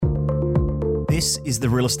This is the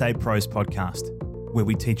Real Estate Pros podcast, where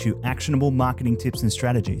we teach you actionable marketing tips and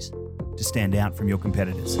strategies to stand out from your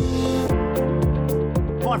competitors.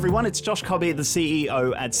 Hi everyone, it's Josh Cobby, the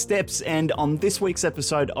CEO at Steps, and on this week's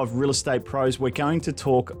episode of Real Estate Pros, we're going to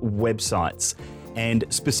talk websites, and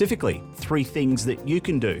specifically 3 things that you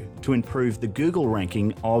can do to improve the Google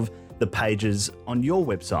ranking of the pages on your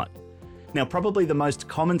website. Now, probably the most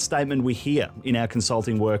common statement we hear in our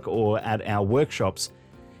consulting work or at our workshops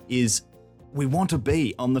is, we want to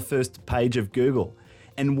be on the first page of Google.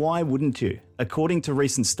 And why wouldn't you? According to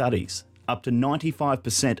recent studies, up to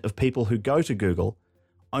 95% of people who go to Google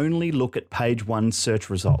only look at page 1 search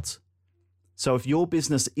results. So if your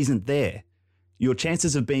business isn't there, your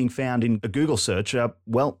chances of being found in a Google search are,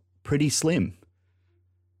 well, pretty slim.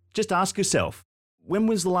 Just ask yourself, when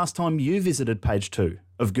was the last time you visited page 2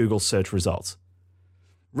 of Google search results?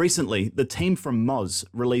 Recently, the team from Moz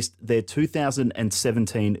released their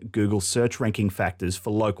 2017 Google search ranking factors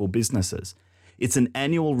for local businesses. It's an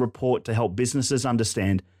annual report to help businesses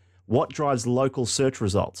understand what drives local search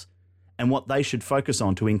results and what they should focus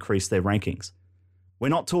on to increase their rankings. We're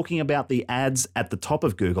not talking about the ads at the top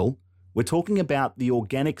of Google. We're talking about the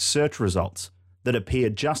organic search results that appear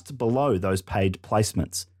just below those paid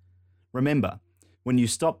placements. Remember, when you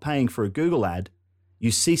stop paying for a Google ad,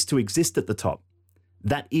 you cease to exist at the top.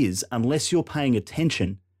 That is, unless you're paying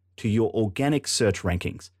attention to your organic search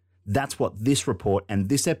rankings. That's what this report and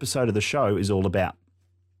this episode of the show is all about.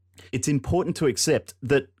 It's important to accept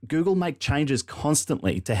that Google make changes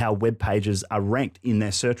constantly to how web pages are ranked in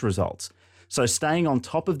their search results. So staying on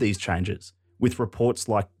top of these changes with reports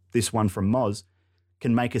like this one from Moz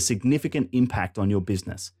can make a significant impact on your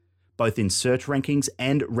business, both in search rankings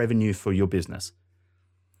and revenue for your business.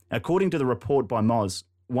 According to the report by Moz,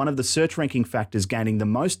 one of the search ranking factors gaining the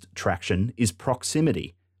most traction is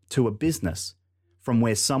proximity to a business from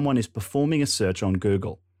where someone is performing a search on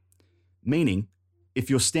Google. Meaning, if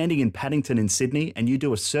you're standing in Paddington in Sydney and you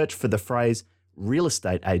do a search for the phrase real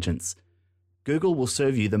estate agents, Google will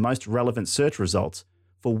serve you the most relevant search results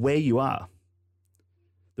for where you are.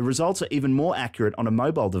 The results are even more accurate on a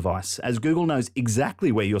mobile device, as Google knows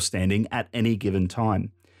exactly where you're standing at any given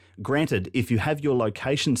time. Granted, if you have your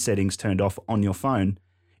location settings turned off on your phone,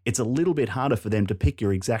 it's a little bit harder for them to pick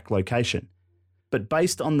your exact location. But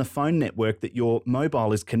based on the phone network that your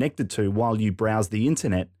mobile is connected to while you browse the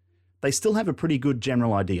internet, they still have a pretty good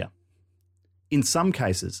general idea. In some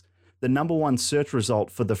cases, the number 1 search result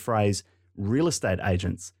for the phrase real estate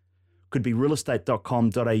agents could be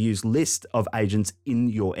realestate.com.au's list of agents in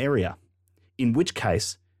your area, in which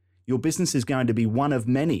case your business is going to be one of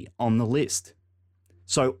many on the list.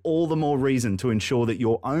 So all the more reason to ensure that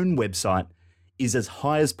your own website is as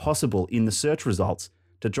high as possible in the search results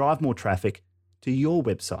to drive more traffic to your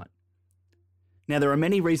website. Now, there are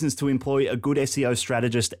many reasons to employ a good SEO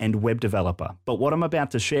strategist and web developer, but what I'm about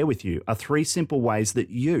to share with you are 3 simple ways that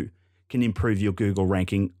you can improve your Google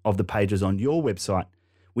ranking of the pages on your website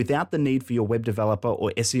without the need for your web developer or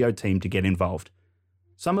SEO team to get involved.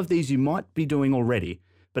 Some of these you might be doing already,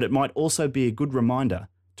 but it might also be a good reminder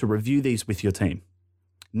to review these with your team.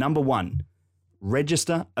 Number 1,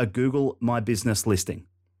 register a Google My Business listing.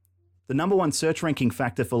 The number 1 search ranking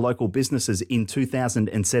factor for local businesses in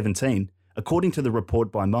 2017, according to the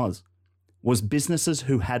report by Moz, was businesses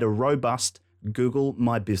who had a robust Google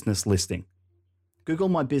My Business listing. Google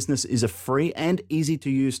My Business is a free and easy to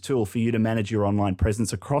use tool for you to manage your online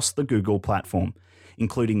presence across the Google platform,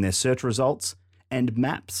 including their search results and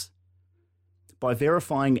maps. By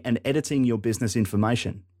verifying and editing your business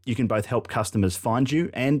information, you can both help customers find you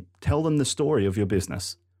and tell them the story of your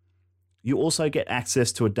business. You also get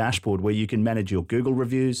access to a dashboard where you can manage your Google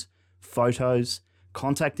reviews, photos,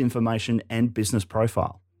 contact information, and business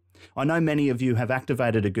profile. I know many of you have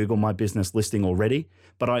activated a Google My Business listing already,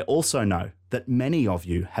 but I also know that many of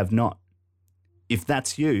you have not. If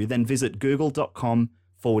that's you, then visit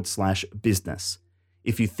google.com/business.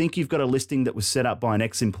 If you think you've got a listing that was set up by an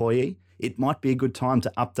ex-employee, it might be a good time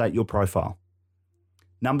to update your profile.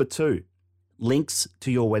 Number 2, links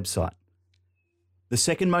to your website. The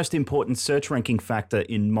second most important search ranking factor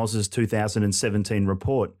in Moz's 2017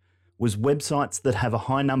 report was websites that have a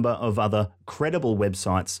high number of other credible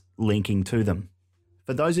websites linking to them.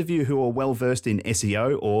 For those of you who are well versed in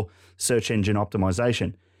SEO or search engine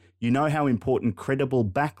optimization, you know how important credible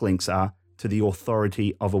backlinks are to the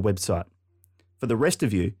authority of a website. For the rest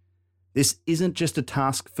of you, this isn't just a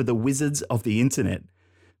task for the wizards of the internet.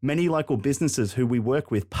 Many local businesses who we work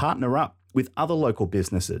with partner up with other local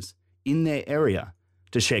businesses in their area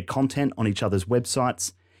to share content on each other's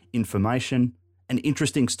websites, information, and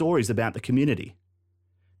interesting stories about the community.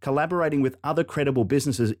 Collaborating with other credible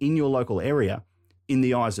businesses in your local area in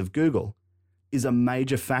the eyes of Google is a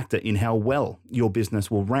major factor in how well your business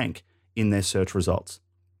will rank in their search results.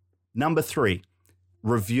 Number 3,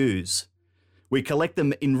 reviews. We collect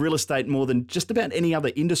them in real estate more than just about any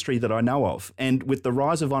other industry that I know of. And with the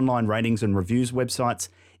rise of online ratings and reviews websites,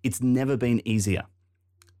 it's never been easier.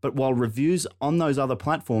 But while reviews on those other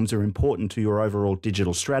platforms are important to your overall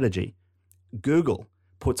digital strategy, Google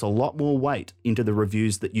puts a lot more weight into the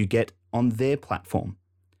reviews that you get on their platform.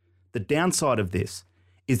 The downside of this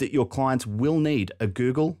is that your clients will need a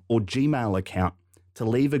Google or Gmail account to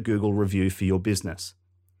leave a Google review for your business.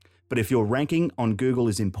 But if your ranking on Google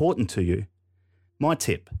is important to you, my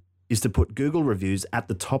tip is to put Google reviews at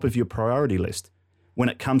the top of your priority list when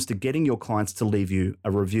it comes to getting your clients to leave you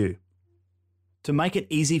a review. To make it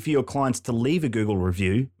easy for your clients to leave a Google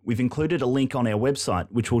review, we've included a link on our website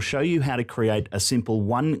which will show you how to create a simple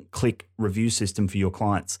one-click review system for your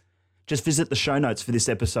clients. Just visit the show notes for this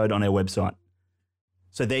episode on our website.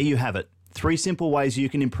 So there you have it, 3 simple ways you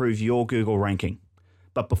can improve your Google ranking.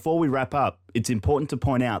 But before we wrap up, it's important to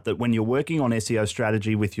point out that when you're working on SEO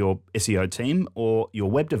strategy with your SEO team or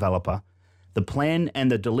your web developer, the plan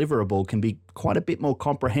and the deliverable can be quite a bit more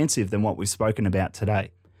comprehensive than what we've spoken about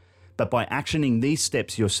today. But by actioning these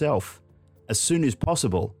steps yourself, as soon as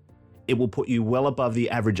possible, it will put you well above the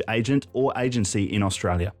average agent or agency in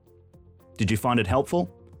Australia. Did you find it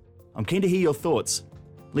helpful? I'm keen to hear your thoughts.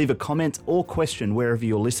 Leave a comment or question wherever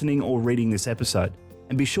you're listening or reading this episode,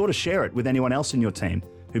 and be sure to share it with anyone else in your team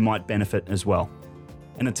who might benefit as well.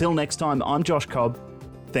 And until next time, I'm Josh Cobb.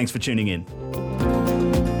 Thanks for tuning in.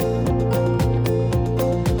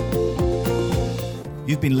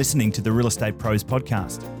 You've been listening to the Real Estate Pros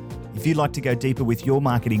podcast. If you'd like to go deeper with your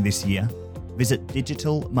marketing this year, visit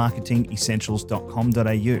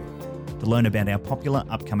digitalmarketingessentials.com.au to learn about our popular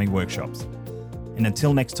upcoming workshops. And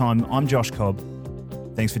until next time, I'm Josh Cobb.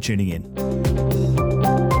 Thanks for tuning in.